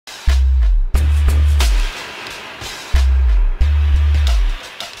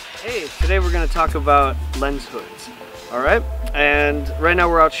today we're going to talk about lens hoods. Alright, and right now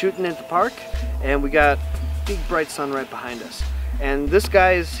we're out shooting at the park and we got big bright sun right behind us. And this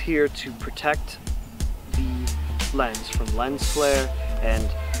guy is here to protect the lens from lens flare, and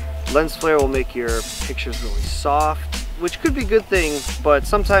lens flare will make your pictures really soft, which could be a good thing, but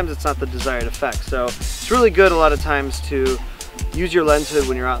sometimes it's not the desired effect. So it's really good a lot of times to use your lens hood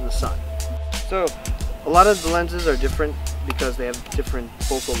when you're out in the sun. So a lot of the lenses are different because they have different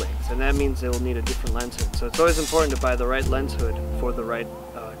focal lengths, and that means they will need a different lens hood. So it's always important to buy the right lens hood for the right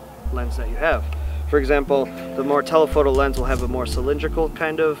lens that you have. For example, the more telephoto lens will have a more cylindrical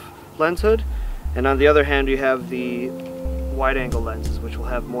kind of lens hood, and on the other hand you have the wide angle lenses which will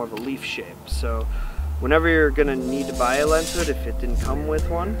have more of a leaf shape. So whenever you're going to need to buy a lens hood, if it didn't come with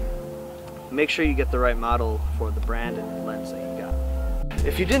one, make sure you get the right model for the brand and lens that you got.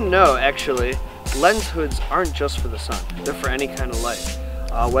 If you didn't know, actually, lens hoods aren't just for the sun. They're for any kind of light.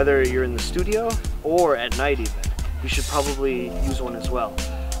 Whether you're in the studio or at night even, you should probably use one as well.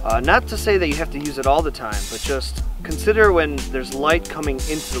 Not to say that you have to use it all the time, but just consider when there's light coming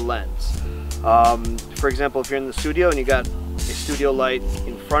into the lens. For example, if you're in the studio and you got a studio light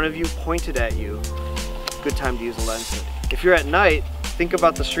in front of you, pointed at you, good time to use a lens hood. If you're at night, think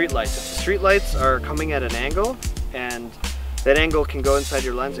about the street lights. If the street lights are coming at an angle, and that angle can go inside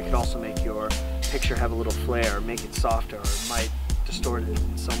your lens, it can also make your picture have a little flare, or make it softer, or it might distort it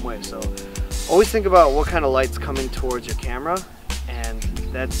in some way. So always think about what kind of light's coming towards your camera, and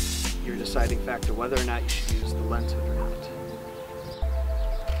that's your deciding factor whether or not you should use the lens hood or not.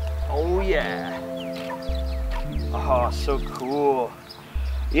 Oh yeah! Oh, so cool.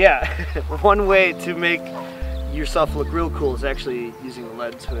 Yeah, one way to make yourself look real cool is actually using the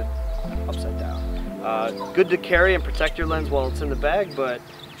lens hood upside down. Good to carry and protect your lens while it's in the bag, but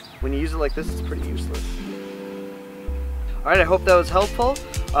when you use it like this, it's pretty useless. Alright, I hope that was helpful.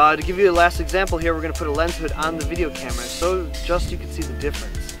 To give you the last example here, we're going to put a lens hood on the video camera so just you can see the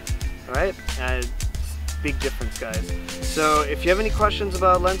difference. Alright? Big difference, guys. So if you have any questions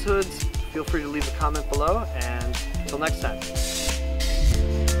about lens hoods, feel free to leave a comment below, and until next time.